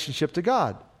your relationship to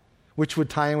God, which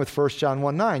would tie in with 1 John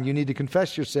 1:9. You need to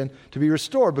confess your sin to be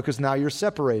restored because now you're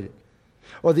separated.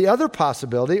 Or the other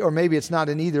possibility, or maybe it's not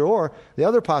an either or, the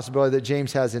other possibility that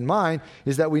James has in mind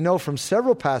is that we know from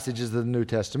several passages of the New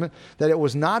Testament that it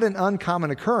was not an uncommon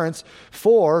occurrence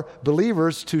for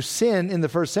believers to sin in the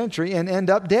first century and end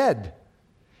up dead.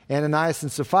 Ananias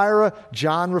and Sapphira,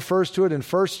 John refers to it in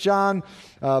 1 John,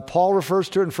 Paul refers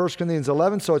to it in 1 Corinthians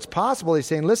 11. So it's possible he's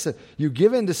saying, listen, you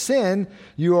give in to sin,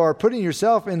 you are putting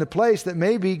yourself in the place that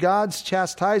maybe God's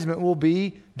chastisement will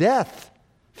be death,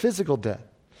 physical death.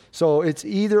 So it's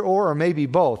either or maybe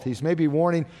both. He's maybe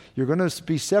warning you're going to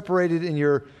be separated in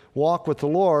your walk with the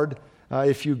Lord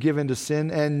if you give in to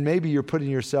sin, and maybe you're putting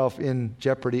yourself in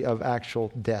jeopardy of actual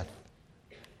death.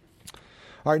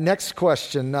 All right, next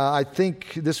question. I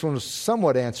think this one was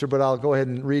somewhat answered, but I'll go ahead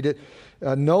and read it.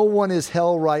 No one is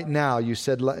hell right now. You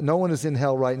said no one is in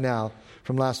hell right now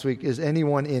from last week. Is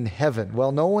anyone in heaven?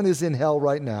 Well, no one is in hell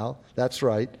right now. That's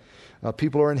right.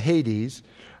 People are in Hades.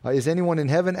 Is anyone in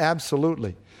heaven?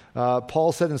 Absolutely.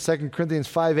 Paul said in 2 Corinthians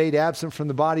 5:8, absent from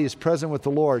the body is present with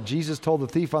the Lord. Jesus told the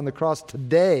thief on the cross,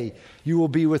 today you will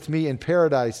be with me in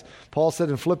paradise. Paul said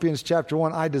in Philippians chapter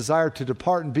 1, I desire to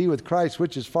depart and be with Christ,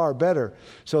 which is far better.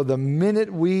 So the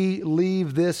minute we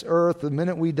leave this earth, the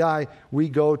minute we die, we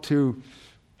go to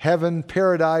heaven,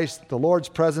 paradise, the Lord's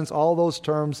presence, all those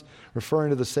terms referring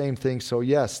to the same thing. So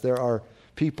yes, there are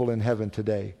people in heaven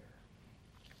today.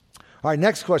 All right,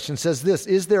 next question says this,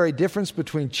 is there a difference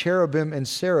between cherubim and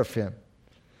seraphim?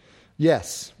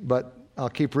 Yes, but I'll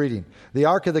keep reading. The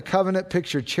Ark of the Covenant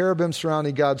pictured cherubim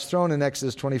surrounding God's throne in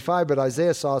Exodus 25, but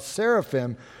Isaiah saw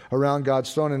seraphim around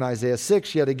God's throne in Isaiah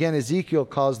 6. Yet again, Ezekiel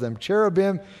calls them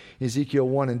cherubim, Ezekiel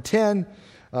 1 and 10.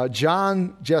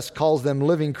 John just calls them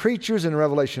living creatures in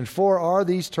Revelation 4. Are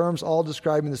these terms all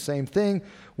describing the same thing?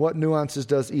 What nuances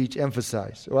does each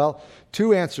emphasize? Well,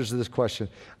 two answers to this question.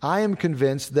 I am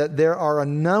convinced that there are a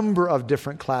number of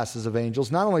different classes of angels,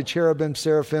 not only cherubim,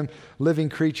 seraphim, living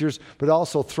creatures, but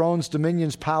also thrones,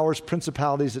 dominions, powers,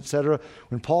 principalities, etc.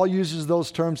 When Paul uses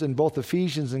those terms in both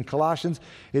Ephesians and Colossians,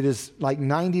 it is like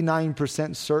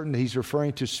 99% certain he's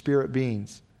referring to spirit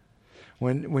beings.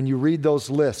 When you read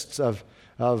those lists of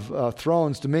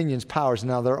thrones, dominions, powers.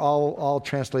 Now, they're all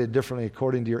translated differently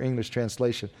according to your English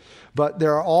translation. But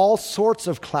there are all sorts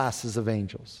of classes of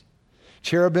angels.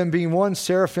 Cherubim being one,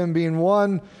 seraphim being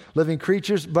one, living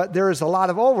creatures. But there is a lot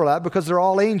of overlap because they're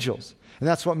all angels. And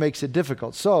that's what makes it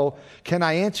difficult. So, can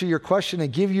I answer your question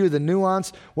and give you the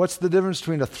nuance? What's the difference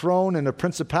between a throne and a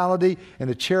principality and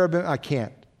a cherubim? I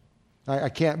can't. I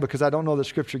can't because I don't know that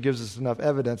Scripture gives us enough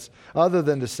evidence other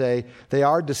than to say they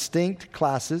are distinct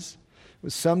classes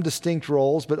with some distinct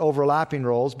roles, but overlapping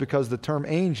roles, because the term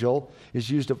angel is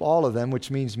used of all of them,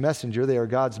 which means messenger. They are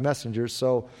God's messengers.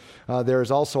 So there is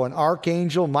also an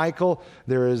archangel, Michael.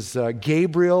 There is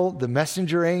Gabriel, the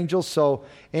messenger angel. So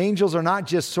angels are not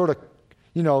just sort of,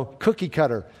 cookie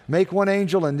cutter. Make one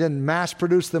angel and then mass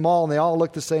produce them all, and they all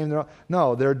look the same.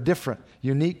 No, they're different,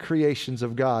 unique creations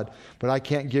of God. But I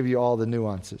can't give you all the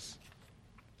nuances.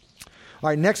 All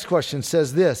right, next question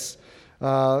says this.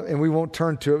 And we won't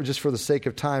turn to it just for the sake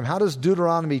of time. How does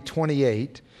Deuteronomy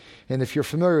 28, and if you're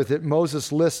familiar with it,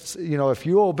 Moses lists, if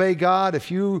you obey God, if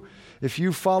you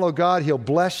follow God, He'll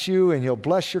bless you and He'll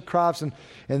bless your crops. And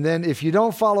then if you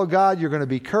don't follow God, you're going to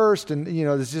be cursed. And,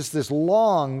 there's just this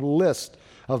long list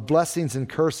of blessings and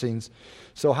cursings.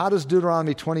 So how does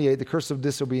Deuteronomy 28, the curse of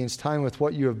disobedience, tie in with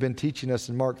what you have been teaching us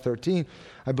in Mark 13?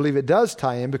 I believe it does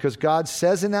tie in because God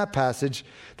says in that passage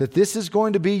that this is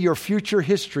going to be your future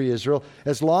history, Israel.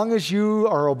 As long as you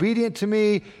are obedient to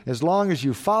me, as long as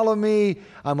you follow me,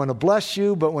 I'm going to bless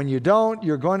you. But when you don't,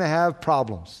 you're going to have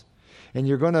problems. And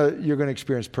you're going to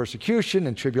experience persecution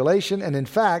and tribulation. And in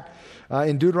fact,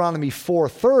 in Deuteronomy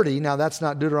 4:30, now that's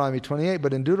not Deuteronomy 28,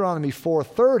 but in Deuteronomy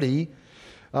 4:30,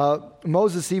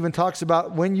 Moses even talks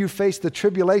about when you face the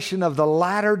tribulation of the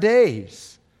latter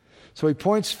days. So he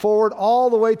points forward all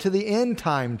the way to the end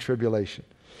time tribulation.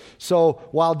 So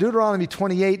while Deuteronomy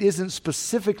 28 isn't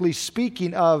specifically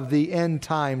speaking of the end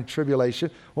time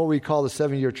tribulation, what we call the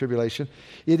 7-year tribulation,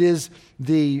 it is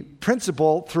the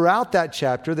principle throughout that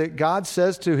chapter that God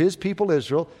says to His people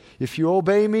Israel, if you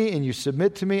obey me and you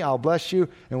submit to me, I'll bless you.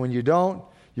 And when you don't,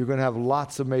 you're going to have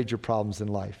lots of major problems in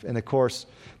life. And of course,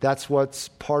 that's what's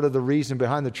part of the reason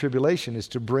behind the tribulation, is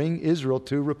to bring Israel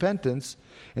to repentance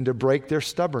and to break their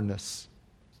stubbornness.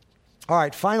 All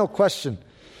right, final question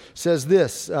says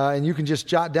this, and you can just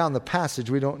jot down the passage.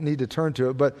 We don't need to turn to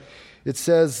it, but it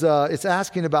says, it's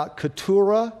asking about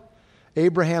Keturah,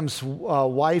 Abraham's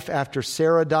wife after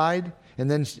Sarah died,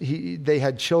 and then they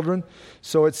had children.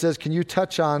 So it says, can you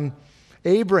touch on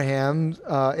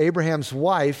Abraham's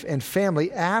wife and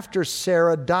family after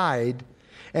Sarah died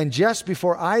and just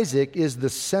before Isaac is the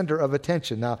center of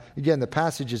attention? Now, again, the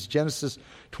passage is Genesis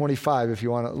 25, if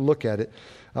you want to look at it.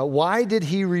 Why did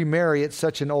he remarry at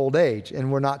such an old age?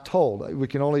 And we're not told. We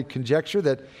can only conjecture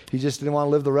that he just didn't want to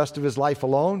live the rest of his life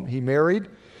alone. He married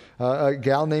a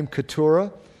gal named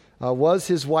Keturah. Was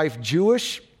his wife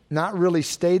Jewish? Not really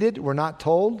stated. We're not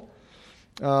told.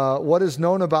 What is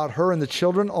known about her and the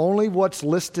children? Only what's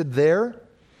listed there.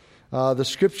 The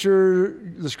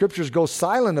scriptures go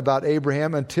silent about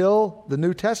Abraham until the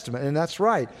New Testament, and that's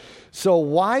right. So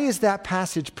why is that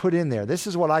passage put in there? This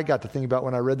is what I got to think about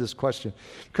when I read this question.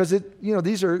 Because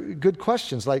these are good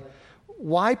questions. Like,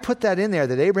 why put that in there,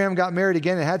 that Abraham got married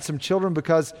again and had some children?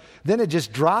 Because then it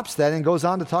just drops that and goes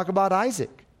on to talk about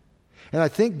Isaac. And I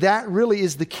think that really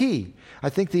is the key. I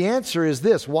think the answer is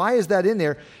this. Why is that in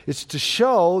there? It's to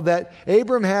show that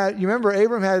Abram had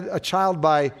a child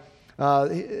by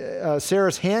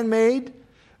Sarah's handmaid,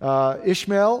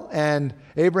 Ishmael, and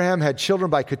Abraham had children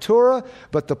by Keturah.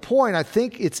 But the point, I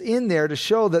think it's in there to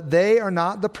show that they are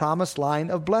not the promised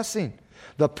line of blessing.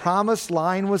 The promised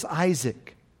line was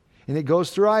Isaac. And it goes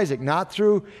through Isaac, not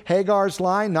through Hagar's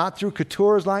line, not through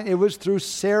Keturah's line. It was through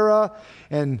Sarah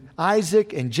and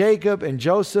Isaac and Jacob and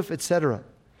Joseph, etc.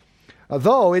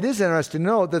 Although it is interesting to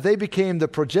note that they became the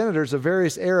progenitors of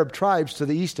various Arab tribes to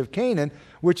the east of Canaan,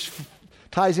 which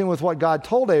ties in with what God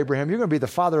told Abraham, you're going to be the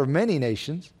father of many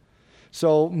nations.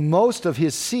 So most of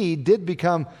his seed did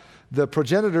become the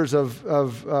progenitors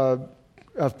of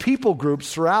people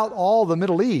groups throughout all the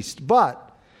Middle East. But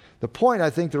the point I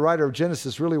think the writer of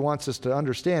Genesis really wants us to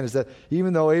understand is that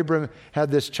even though Abram had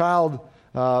this child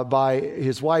by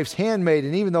his wife's handmaid,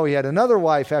 and even though he had another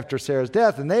wife after Sarah's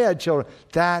death and they had children,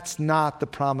 that's not the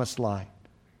promised line.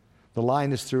 The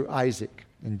line is through Isaac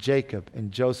and Jacob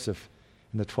and Joseph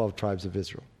and the 12 tribes of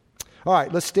Israel. All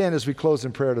right, let's stand as we close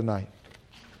in prayer tonight.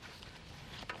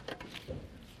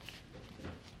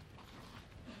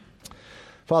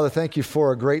 Father, thank you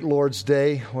for a great Lord's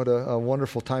Day. What a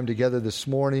wonderful time together this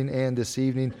morning and this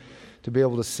evening to be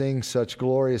able to sing such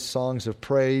glorious songs of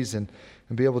praise and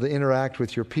be able to interact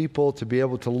with your people, to be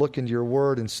able to look into your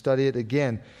word and study it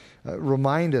again.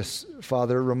 Remind us,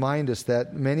 Father, that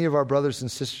many of our brothers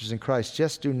and sisters in Christ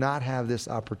just do not have this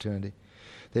opportunity.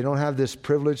 They don't have this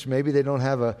privilege. Maybe they don't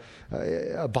have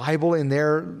a Bible in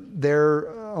their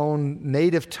own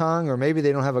native tongue, or maybe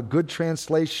they don't have a good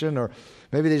translation, or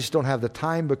maybe they just don't have the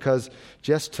time because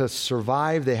just to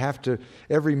survive, they have to,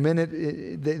 every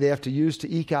minute they have to use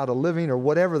to eke out a living, or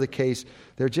whatever the case.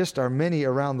 There just are many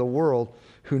around the world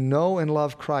who know and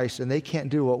love Christ, and they can't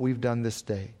do what we've done this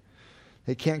day.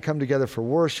 They can't come together for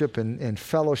worship and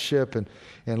fellowship and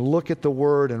look at the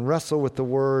Word and wrestle with the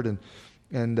Word.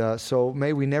 And so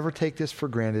may we never take this for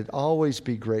granted. Always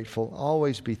be grateful.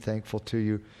 Always be thankful to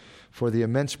you for the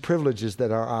immense privileges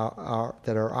that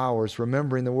are ours,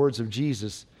 remembering the words of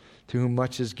Jesus, to whom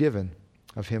much is given,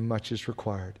 of him much is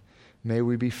required. May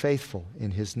we be faithful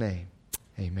in his name.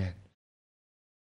 Amen.